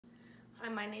Hi,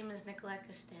 my name is Nicolette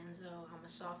Costanzo. I'm a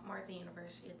sophomore at the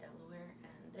University of Delaware,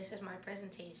 and this is my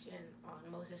presentation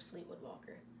on Moses Fleetwood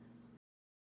Walker.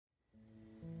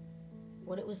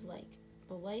 What it was like.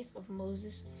 The Life of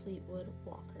Moses Fleetwood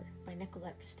Walker by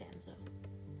Nicolette Costanzo.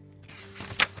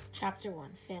 Chapter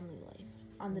 1, Family Life.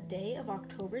 On the day of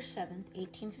October 7th,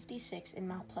 1856, in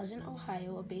Mount Pleasant,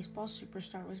 Ohio, a baseball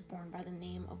superstar was born by the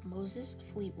name of Moses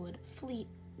Fleetwood "Fleet"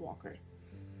 Walker.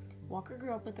 Walker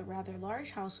grew up with a rather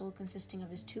large household consisting of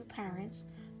his two parents,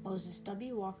 Moses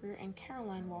W. Walker and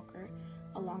Caroline Walker,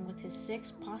 along with his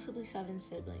 6, possibly 7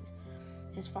 siblings.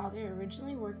 His father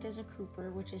originally worked as a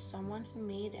cooper, which is someone who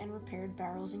made and repaired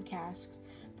barrels and casks,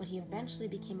 but he eventually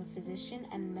became a physician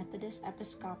and Methodist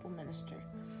Episcopal minister.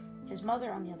 His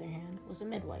mother, on the other hand, was a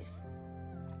midwife.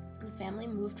 The family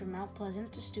moved from Mount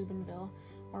Pleasant to Steubenville,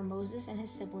 where Moses and his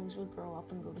siblings would grow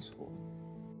up and go to school.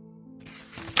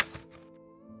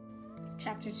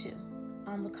 Chapter 2,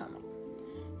 On the Come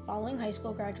Up. Following high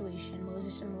school graduation,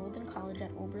 Moses enrolled in college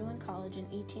at Oberlin College in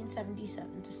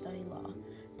 1877 to study law.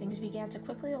 Things began to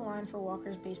quickly align for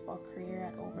Walker's baseball career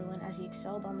at Oberlin as he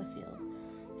excelled on the field.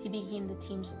 He became the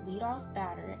team's leadoff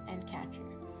batter and catcher.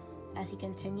 As he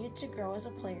continued to grow as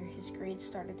a player, his grades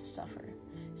started to suffer.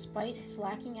 Despite his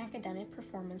lacking academic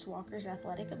performance, Walker's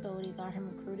athletic ability got him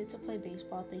recruited to play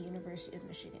baseball at the University of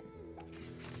Michigan.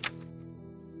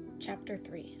 Chapter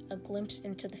 3, A Glimpse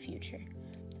into the Future.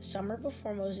 The summer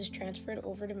before Moses transferred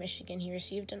over to Michigan, he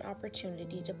received an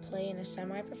opportunity to play in a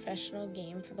semi-professional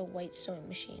game for the White Sewing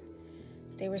Machine.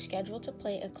 They were scheduled to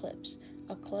play Eclipse,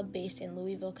 a club based in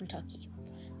Louisville, Kentucky.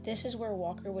 This is where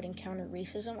Walker would encounter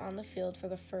racism on the field for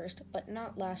the first, but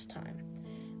not last time.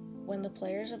 When the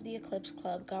players of the Eclipse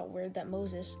Club got word that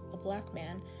Moses, a black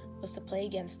man, was to play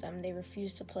against them, they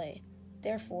refused to play.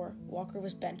 Therefore, Walker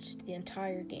was benched the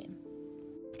entire game.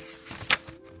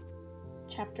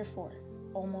 Chapter 4,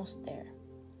 Almost There.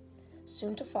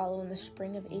 Soon to follow, in the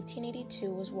spring of 1882,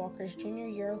 was Walker's junior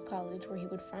year of college, where he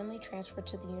would finally transfer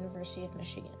to the University of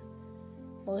Michigan.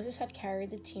 Moses had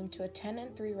carried the team to a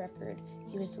 10-3 record.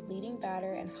 He was the leading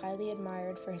batter and highly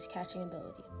admired for his catching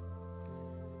ability.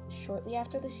 Shortly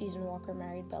after the season, Walker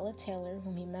married Bella Taylor,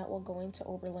 whom he met while going to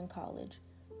Oberlin College.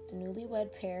 The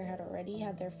newlywed pair had already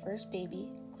had their first baby,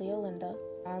 Cleolinda,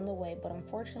 on the way, but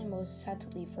unfortunately Moses had to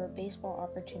leave for a baseball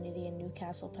opportunity in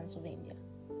Newcastle, Pennsylvania.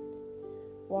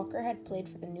 Walker had played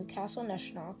for the Newcastle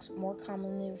Neshnocks, more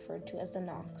commonly referred to as the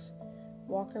Knocks.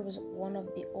 Walker was one of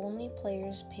the only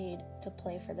players paid to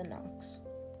play for the Knocks.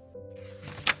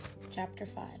 Chapter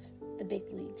 5, The Big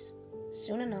Leagues.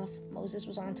 Soon enough, Moses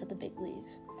was on to the big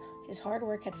leagues. His hard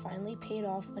work had finally paid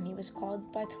off when he was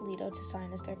called by Toledo to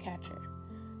sign as their catcher.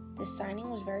 This signing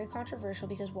was very controversial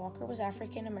because Walker was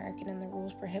African American and the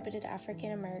rules prohibited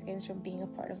African Americans from being a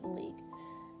part of the league.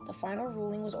 The final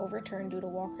ruling was overturned due to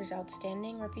Walker's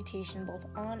outstanding reputation both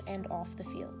on and off the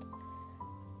field.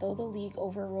 Though the league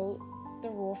overrode the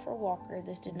rule for Walker,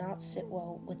 this did not sit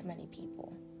well with many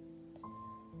people.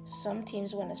 Some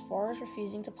teams went as far as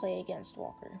refusing to play against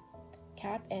Walker.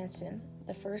 Cap Anson,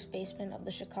 the first baseman of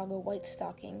the Chicago White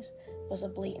Stockings, was a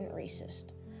blatant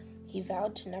racist. He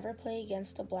vowed to never play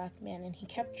against a black man, and he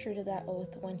kept true to that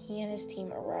oath when he and his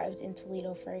team arrived in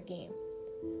Toledo for a game.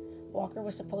 Walker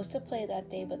was supposed to play that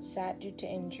day but sat due to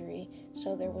injury,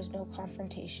 so there was no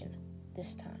confrontation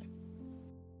this time.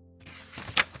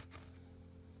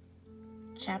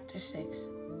 Chapter 6,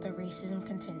 The Racism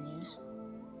Continues.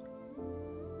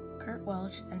 Kurt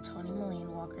Welch and Tony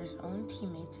Moline, Walker's own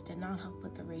teammates, did not help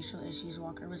with the racial issues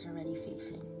Walker was already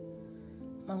facing.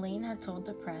 Moline had told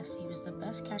the press he was the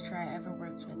best catcher I ever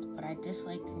worked with, but I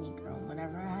disliked the Negro.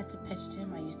 Whenever I had to pitch to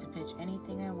him, I used to pitch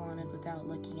anything I wanted without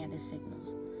looking at his signals.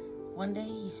 One day,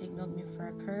 he signaled me for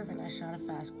a curve and I shot a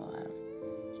fastball at him.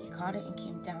 He caught it and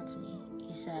came down to me.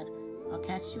 He said, "I'll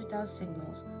catch you without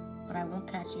signals, but I won't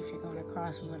catch you if you're going to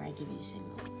cross me when I give you a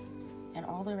signal." And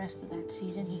all the rest of that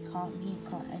season, he caught me and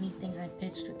caught anything I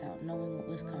pitched without knowing what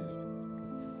was coming.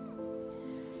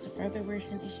 To further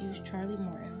worsen issues, Charlie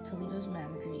Morton, Toledo's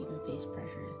manager, even faced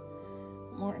pressure.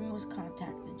 Morton was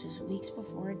contacted just weeks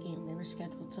before a game they were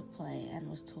scheduled to play and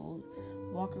was told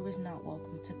Walker was not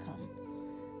welcome to come.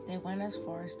 They went as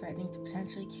far as threatening to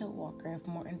potentially kill Walker if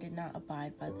Morton did not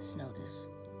abide by this notice.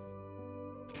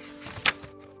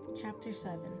 Chapter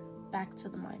 7, Back to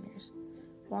the Minors.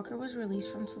 Walker was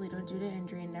released from Toledo due to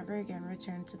injury and never again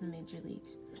returned to the major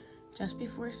leagues. Just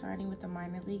before signing with the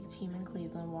minor league team in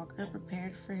Cleveland, Walker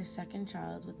prepared for his second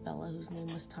child with Bella, whose name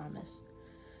was Thomas.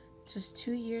 Just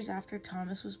 2 years after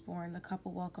Thomas was born, the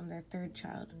couple welcomed their third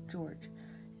child, George.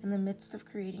 In the midst of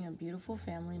creating a beautiful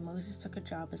family, Moses took a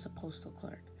job as a postal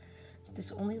clerk.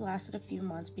 This only lasted a few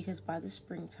months because by the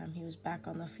springtime he was back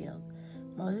on the field.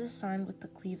 Moses signed with the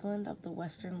Cleveland of the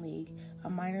Western League, a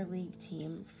minor league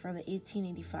team, for the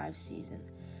 1885 season.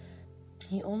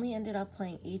 He only ended up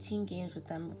playing 18 games with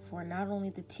them before not only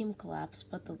the team collapsed,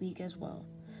 but the league as well.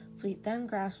 Fleet then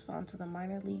grasped onto the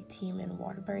minor league team in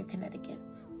Waterbury, Connecticut.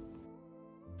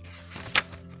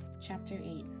 Chapter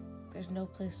 8. There's No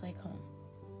Place Like Home.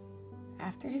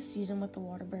 After his season with the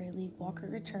Waterbury League, Walker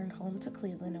returned home to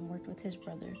Cleveland and worked with his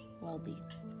brother, Weldie.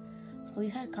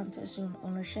 Fleet had come to assume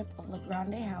ownership of La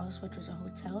Grande House, which was a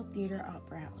hotel, theater,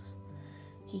 opera house.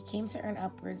 He came to earn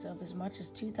upwards of as much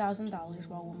as $2,000,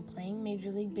 while when playing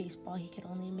Major League Baseball, he could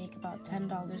only make about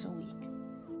 $10 a week.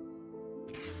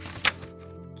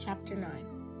 Chapter 9.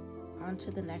 On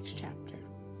to the next chapter.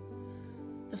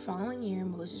 The following year,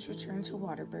 Moses returned to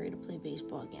Waterbury to play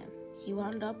baseball again. He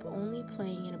wound up only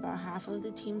playing in about half of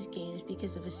the team's games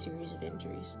because of a series of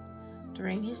injuries.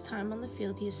 During his time on the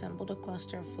field, he assembled a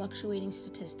cluster of fluctuating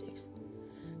statistics.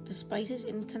 Despite his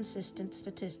inconsistent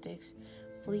statistics,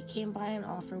 Fleet came by an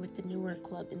offer with the Newark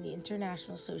Club in the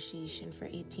International Association for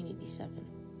 1887.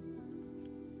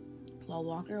 While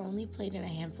Walker only played in a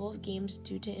handful of games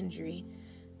due to injury,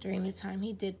 during the time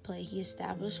he did play, he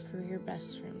established career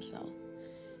bests for himself.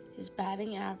 His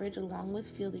batting average, along with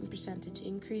fielding percentage,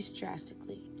 increased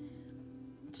drastically.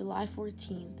 July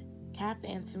 14th, Cap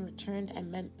Anson returned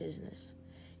and meant business.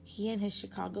 He and his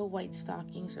Chicago White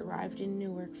Stockings arrived in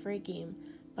Newark for a game,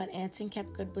 but Anson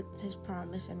kept good with his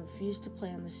promise and refused to play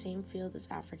on the same field as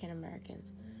African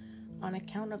Americans. On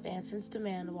account of Anson's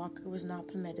demand, Walker was not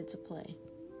permitted to play.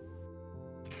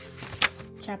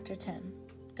 Chapter 10.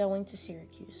 Going to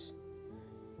Syracuse.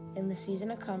 In the season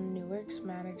to come, Newark's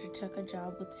manager took a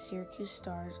job with the Syracuse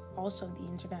Stars, also the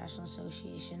International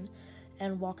Association,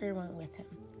 and Walker went with him.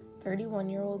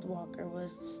 31-year-old Walker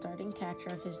was the starting catcher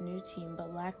of his new team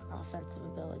but lacked offensive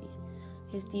ability.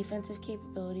 His defensive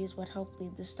capability is what helped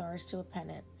lead the Stars to a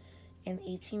pennant. In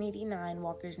 1889,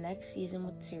 Walker's next season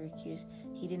with Syracuse,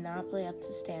 he did not play up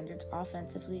to standards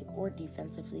offensively or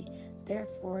defensively,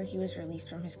 therefore he was released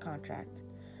from his contract.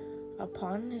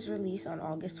 Upon his release on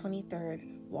August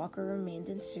 23rd, Walker remained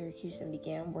in Syracuse and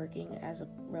began working as a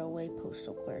railway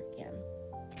postal clerk again.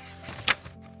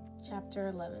 Chapter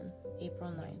 11.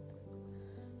 April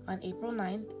 9th. On April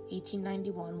 9th,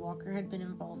 1891, Walker had been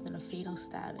involved in a fatal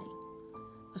stabbing.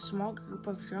 A small group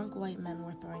of drunk white men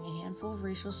were throwing a handful of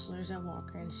racial slurs at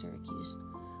Walker in Syracuse.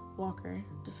 Walker,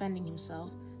 defending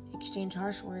himself, exchanged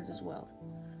harsh words as well.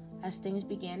 As things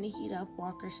began to heat up,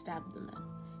 Walker stabbed the men.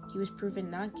 He was proven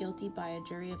not guilty by a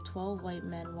jury of 12 white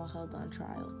men while held on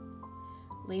trial.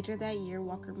 Later that year,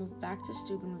 Walker moved back to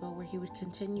Steubenville, where he would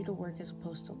continue to work as a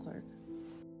postal clerk.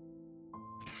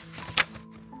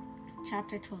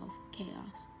 Chapter 12.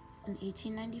 Chaos. In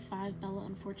 1895, Bella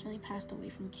unfortunately passed away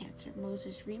from cancer.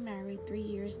 Moses remarried 3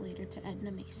 years later to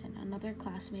Edna Mason, another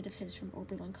classmate of his from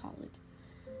Oberlin College.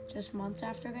 Just months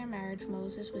after their marriage,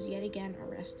 Moses was yet again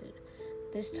arrested,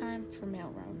 this time for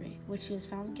mail robbery, which he was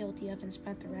found guilty of and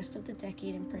spent the rest of the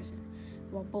decade in prison,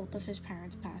 while both of his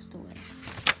parents passed away.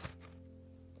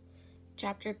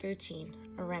 Chapter 13.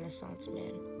 A Renaissance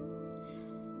Man.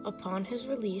 Upon his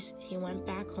release, he went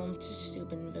back home to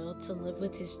Steubenville to live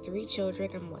with his 3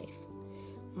 children and wife.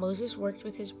 Moses worked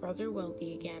with his brother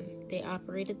Weldie again. They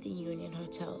operated the Union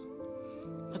Hotel.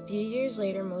 A few years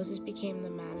later, Moses became the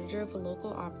manager of a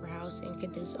local opera house in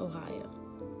Cadiz, Ohio.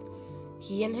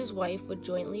 He and his wife would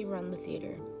jointly run the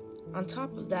theater. On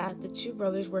top of that, the 2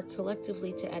 brothers worked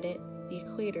collectively to edit The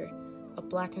Equator, a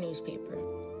black newspaper.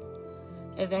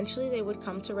 Eventually, they would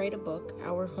come to write a book,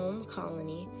 Our Home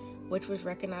Colony, which was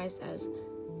recognized as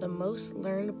the most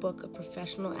learned book a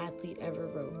professional athlete ever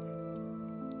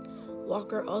wrote.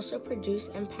 Walker also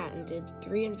produced and patented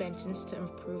 3 inventions to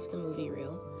improve the movie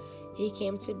reel. He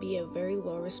came to be a very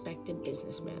well-respected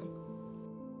businessman.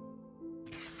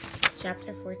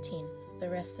 Chapter 14. The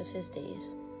Rest of His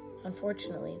Days.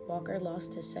 Unfortunately, Walker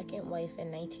lost his second wife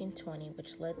in 1920,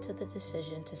 which led to the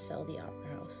decision to sell the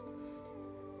opera house.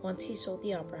 Once he sold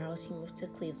the opera house, he moved to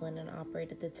Cleveland and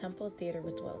operated the Temple Theater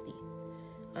with Weldie.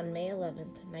 On May 11,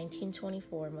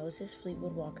 1924, Moses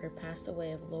Fleetwood Walker passed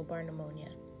away of lobar pneumonia.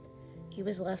 He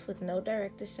was left with no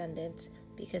direct descendants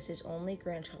because his only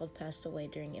grandchild passed away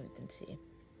during infancy.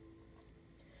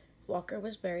 Walker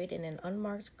was buried in an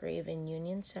unmarked grave in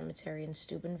Union Cemetery in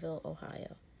Steubenville,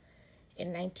 Ohio.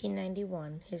 In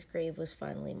 1991, his grave was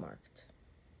finally marked.